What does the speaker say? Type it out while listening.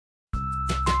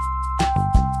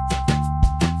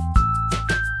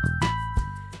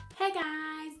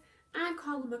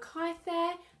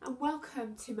McCarthy and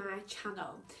welcome to my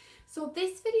channel. So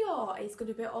this video is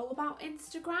going to be all about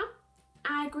Instagram.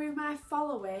 I grew my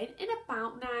following in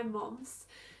about 9 months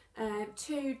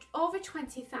to over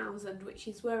 20,000, which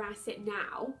is where I sit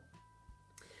now.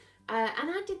 And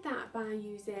I did that by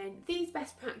using these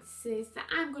best practices that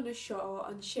I'm going to show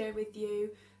and share with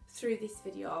you through this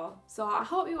video. So I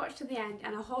hope you watch to the end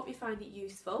and I hope you find it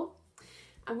useful.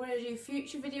 I'm going to do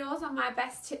future videos on my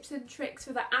best tips and tricks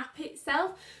for the app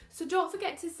itself, so don't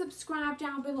forget to subscribe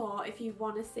down below if you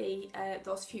want to see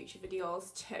those future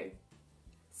videos too.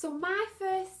 So my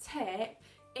first tip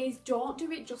is don't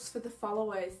do it just for the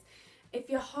followers. If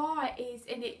your heart is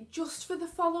in it just for the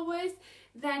followers,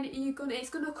 then it's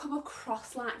gonna come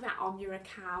across like that on your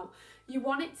account. You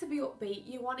want it to be upbeat.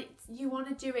 You want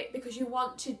to do it because you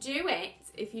want to do it,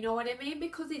 if you know what I mean,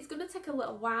 because it's gonna take a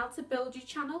little while to build your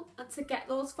channel and to get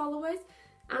those followers.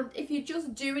 And if you're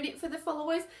just doing it for the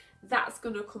followers, that's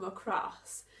gonna come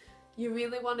across. You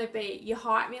really want to be, your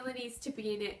heart really needs to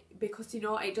be in it, because you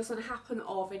know it doesn't happen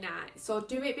overnight. So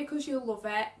do it because you love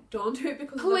it. Don't do it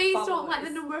because please of the followers. Don't let the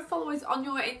number of followers on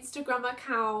your Instagram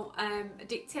account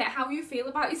dictate how you feel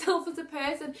about yourself as a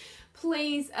person.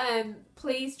 Please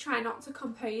try not to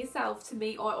compare yourself to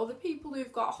me or other people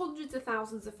who've got hundreds of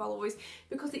thousands of followers,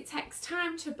 because it takes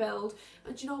time to build,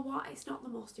 and you know what, it's not the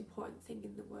most important thing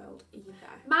in the world either.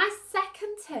 My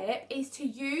second tip is to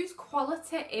use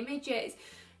quality images.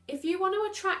 If you want to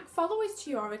attract followers to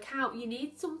your account, you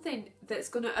need something that's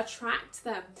going to attract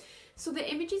them. So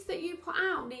the images that you put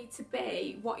out need to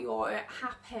be what you're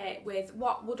happy with,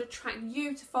 what would attract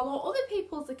you to follow other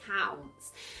people's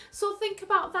accounts. So think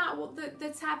about that, what the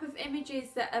type of images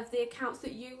of the accounts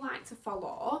that you like to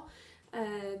follow,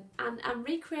 and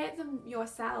recreate them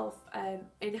yourself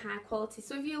in high quality.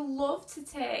 So if you love to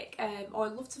take or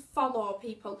love to follow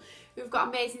people who've got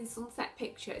amazing sunset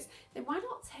pictures, then why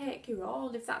not take your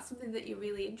own if that's something that you're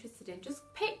really interested in. Just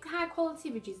pick high quality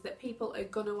images that people are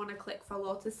going to want to click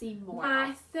follow to see more.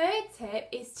 My third tip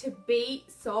is to be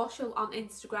social on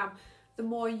Instagram. The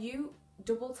more you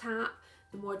double tap,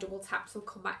 the more double taps will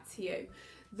come back to you.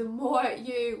 The more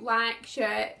you like,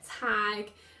 share,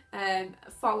 tag,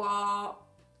 follow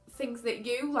things that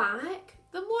you like,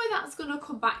 the more that's going to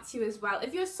come back to you as well.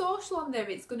 If you're social on there,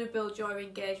 it's going to build your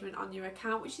engagement on your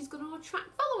account, which is going to attract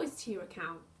followers to your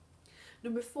account.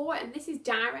 Number 4, and this is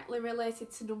directly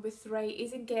related to number 3,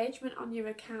 is engagement on your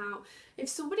account. If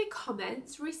somebody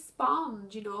comments,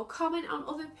 respond, you know, comment on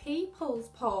other people's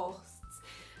posts.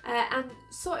 And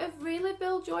sort of really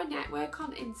build your network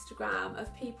on Instagram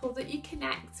of people that you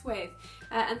connect with,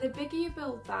 and the bigger you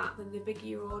build that, then the bigger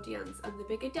your audience, and the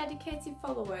bigger dedicated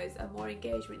followers and more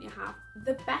engagement you have,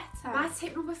 the better. My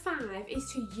tip number 5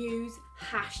 is to use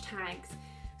hashtags.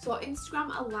 So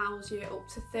Instagram allows you up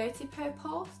to 30 per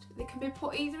post. They can be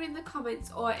put either in the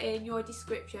comments or in your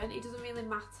description. It doesn't really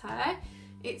matter.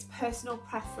 It's personal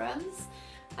preference.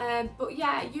 But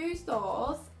yeah, use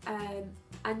those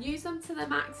and use them to the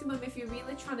maximum if you're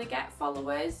really trying to get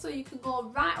followers. So you can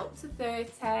go right up to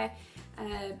 30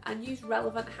 and use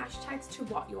relevant hashtags to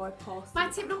what you're posting. My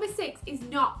tip number 6 is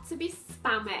not to be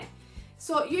spammy.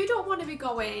 So you don't want to be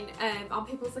going on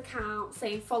people's accounts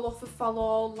saying follow for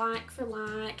follow, like for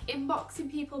like,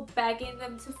 inboxing people, begging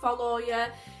them to follow you.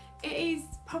 It is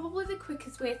probably the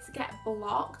quickest way to get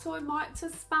blocked or marked to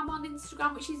spam on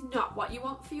Instagram, which is not what you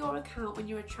want for your account when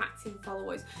you're attracting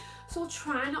followers. So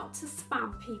try not to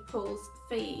spam people's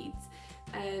feeds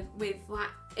with like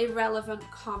irrelevant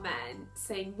comments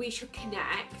saying we should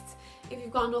connect if you've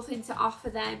got nothing to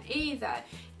offer them either.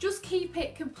 Just keep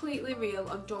it completely real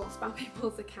and don't spam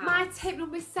people's accounts. My tip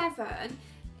number 7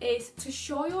 is to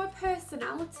show your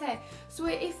personality. So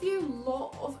if you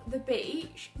love the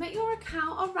beach, make your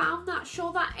account around that,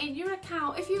 show that in your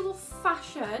account. If you love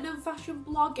fashion and fashion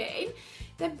blogging,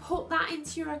 then put that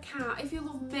into your account. If you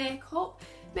love makeup,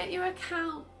 make your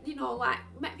account, you know, like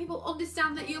make people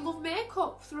understand that you love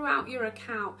makeup throughout your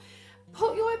account.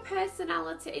 Put your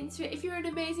personality into it. If you're an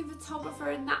amazing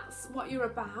photographer and that's what you're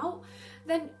about,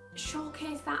 then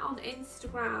showcase that on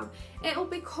Instagram. It'll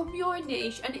become your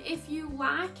niche, and if you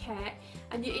like it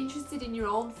and you're interested in your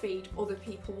own feed, other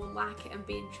people will like it and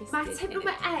be interested. My tip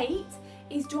number 8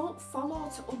 is don't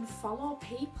follow to unfollow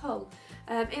people.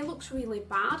 It looks really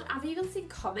bad. I've even seen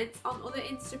comments on other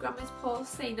Instagrammers'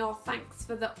 posts saying, oh, thanks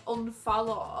for the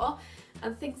unfollow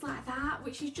and things like that,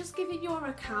 which is just giving your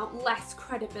account less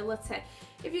credibility.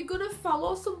 If you're gonna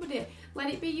follow somebody,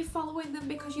 let it be you're following them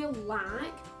because you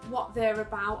like what they're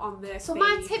about on their feed. So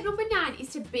my tip number 9 is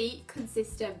to be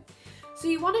consistent. So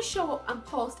you want to show up and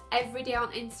post every day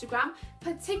on Instagram,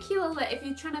 particularly if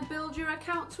you're trying to build your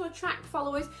account to attract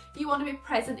followers. You want to be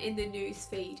present in the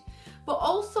newsfeed. But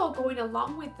also going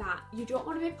along with that, you don't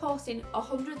want to be posting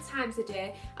 100 times a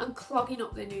day and clogging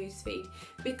up the newsfeed,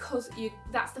 because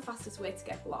that's the fastest way to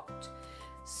get blocked.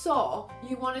 So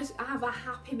you want to have a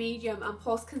happy medium and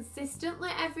post consistently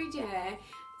every day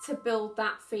to build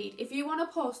that feed. If you want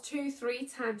to post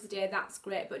 2-3 times a day, that's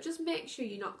great, but just make sure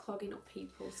you're not clogging up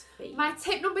people's feed. My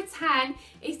tip number 10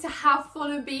 is to have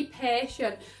fun and be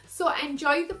patient. So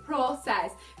enjoy the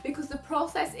process, because the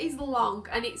process is long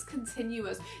and it's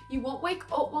continuous. You won't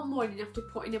wake up one morning after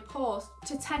putting a post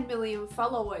to 10 million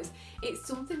followers. It's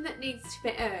something that needs to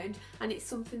be earned, and it's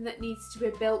something that needs to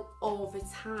be built over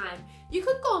time. You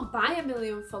could go and buy 1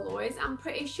 million followers, I'm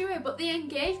pretty sure, but the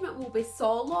engagement will be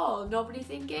so low, nobody's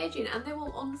engaging, and they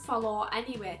will unfollow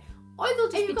anyway. Or they'll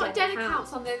just be dead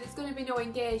accounts on there, there's going to be no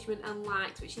engagement and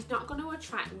likes, which is not going to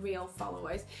attract real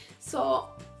followers. So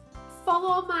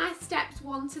follow my steps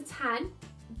 1 to 10,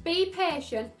 be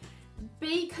patient,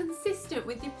 be consistent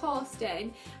with your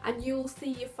posting, and you'll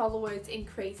see your followers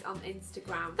increase on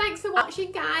Instagram. Thanks for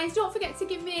watching, guys. Don't forget to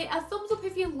give me a thumbs up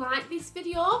if you like this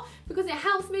video, because it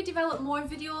helps me develop more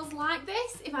videos like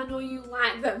this if I know you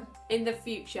like them in the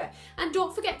future. And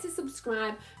don't forget to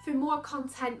subscribe for more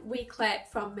content weekly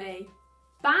from me.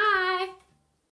 Bye!